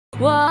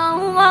Whoa,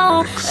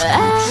 I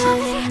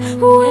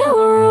will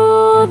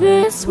rule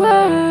this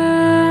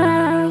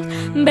world.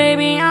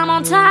 Baby, I'm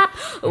on top.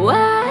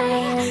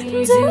 Why do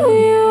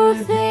you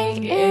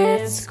think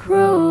it's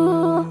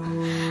cruel?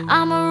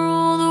 I'ma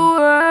rule the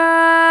world.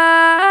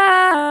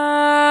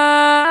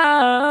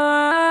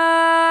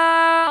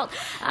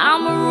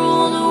 I'ma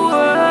rule the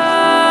world.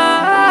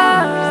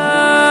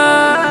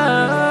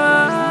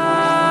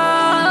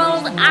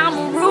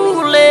 I'ma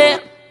rule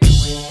it.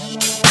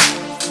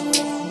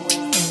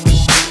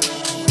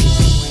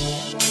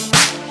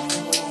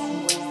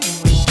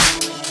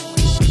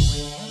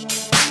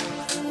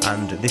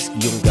 And this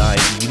young guy,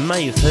 you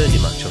may have heard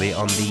him actually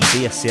on the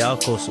BSCR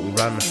course that we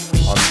ran on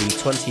the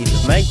 20th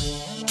of May.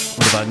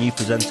 One of our new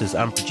presenters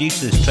and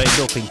producers trained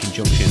up in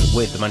conjunction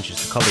with the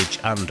Manchester College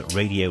and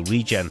Radio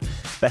Regen.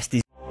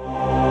 BESTE'S.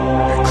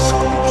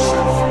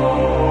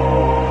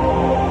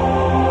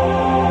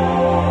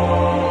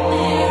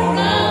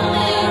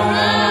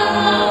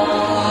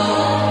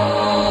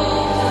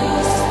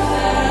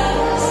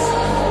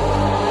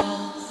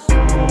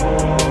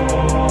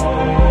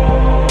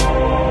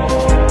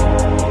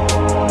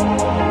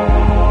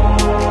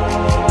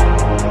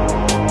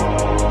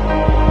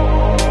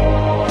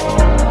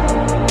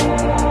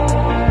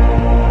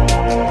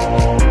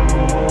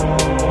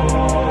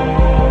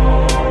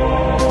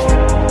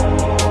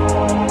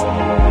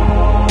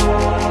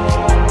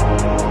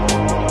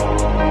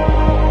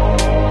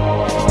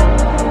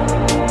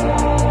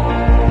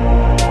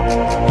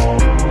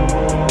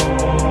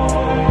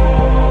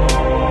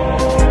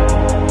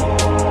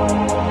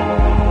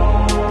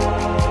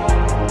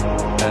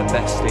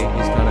 Bestie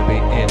is going to be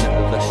in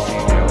the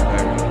studio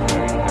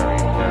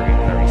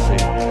very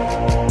soon.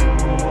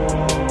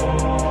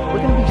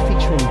 We're going to be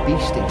featuring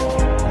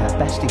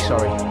Bestie,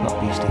 sorry, not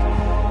Beastie.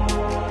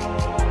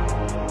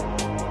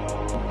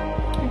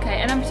 Okay,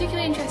 and I'm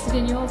particularly interested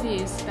in your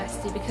views,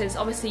 Bestie, because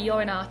obviously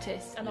you're an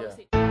artist, and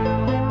obviously.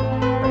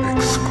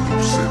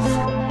 Exclusive.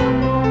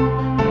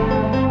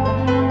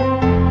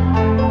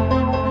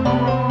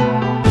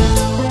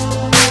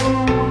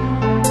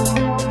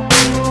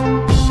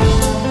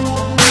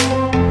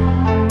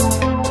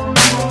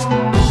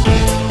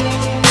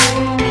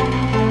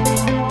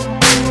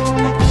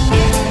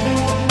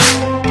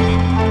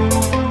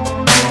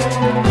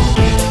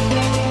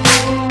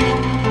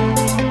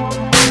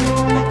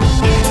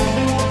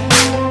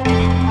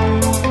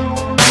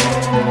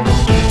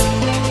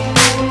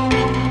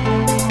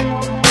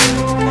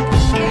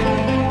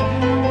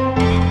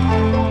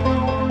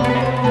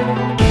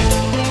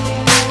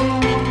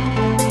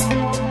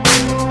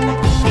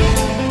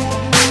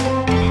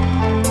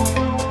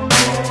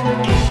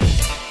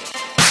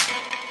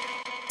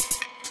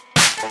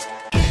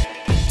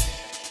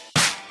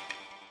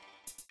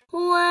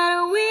 Why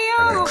do we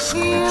all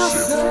feel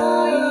so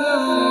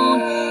alone?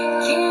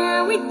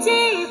 Can we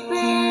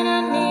deepen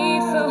our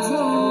need for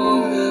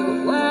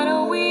home? Why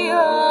don't we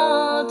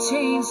all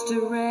change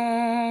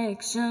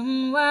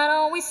direction? Why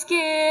don't we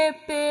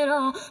skip it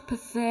all?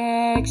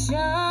 Perfection.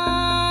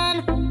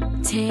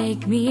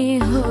 Take me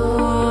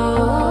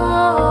home.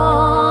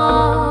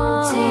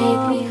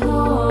 Take me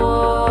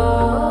home.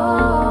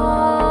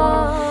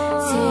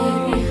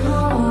 Take me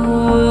home.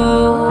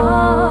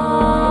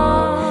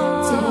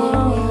 Take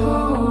me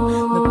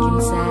home. Look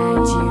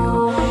inside you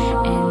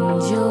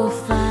and you'll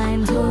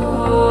find home.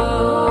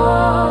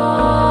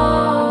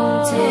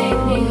 Take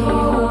me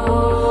home.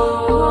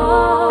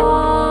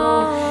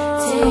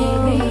 Take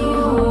me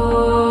home.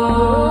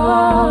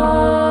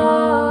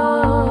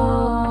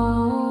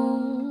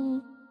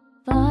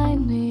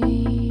 Find me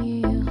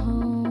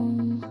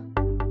home.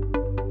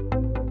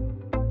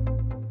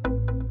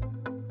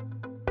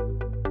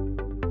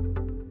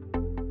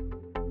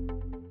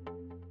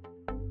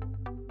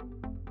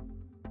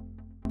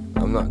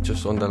 I'm not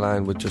just on the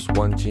line with just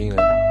one Gina.